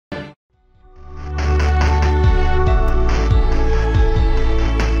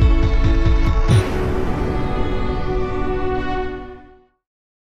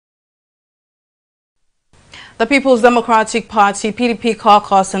The People's Democratic Party, PDP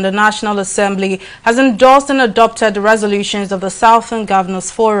Caucus in the National Assembly has endorsed and adopted the resolutions of the Southern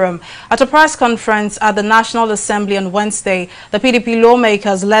Govs Forum. At a press conference at the National Assembly on Wednesday, the PDP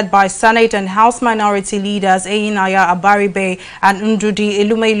lawmakers led by Senate and House Minority Leaders Eyinaya Abaribe and Ndudi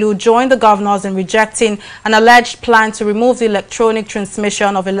Elumelu joined the governors in rejecting an alleged plan to remove the electronic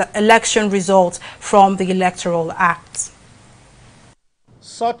transmission of election results from the Electoral Act.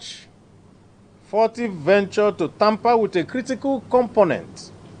 Such furtive venture to tamper with a critical component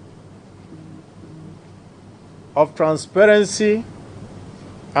of transparency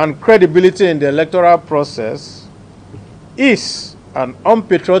and credibility in the electoral process is an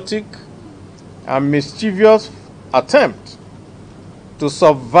unpatriotic and mischievous attempt to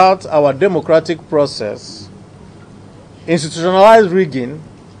subvert our democratic process, institutionalize rigging,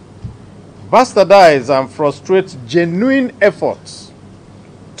 bastardize and frustrate genuine efforts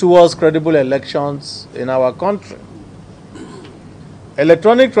towards credible elections in our country.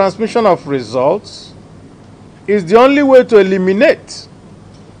 Electronic transmission of results is the only way to eliminate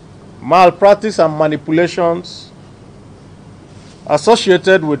malpractice and manipulations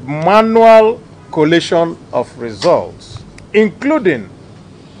associated with manual collation of results, including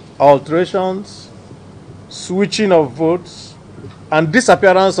alterations, switching of votes, and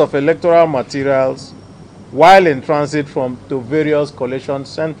disappearance of electoral materials while in transit to various collation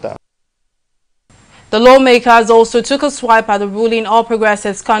centers. The lawmakers also took a swipe at the ruling All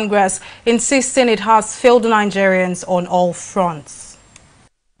Progressives Congress, insisting it has failed Nigerians on all fronts.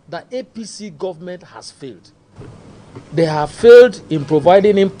 The APC government has failed. They have failed in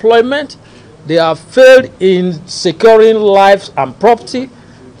providing employment, they have failed in securing lives and property,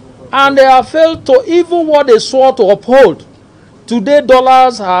 and they have failed to even what they swore to uphold. Today,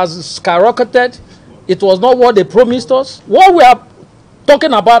 dollars has skyrocketed. It was not what they promised us. What we are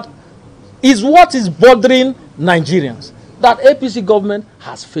talking about is what is bothering Nigerians. That APC government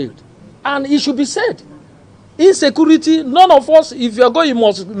has failed. And it should be said. Insecurity, none of us, if you are going, you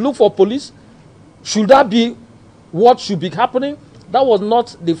must look for police. Should that be what should be happening? That was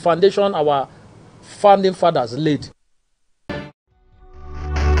not the foundation our founding fathers laid.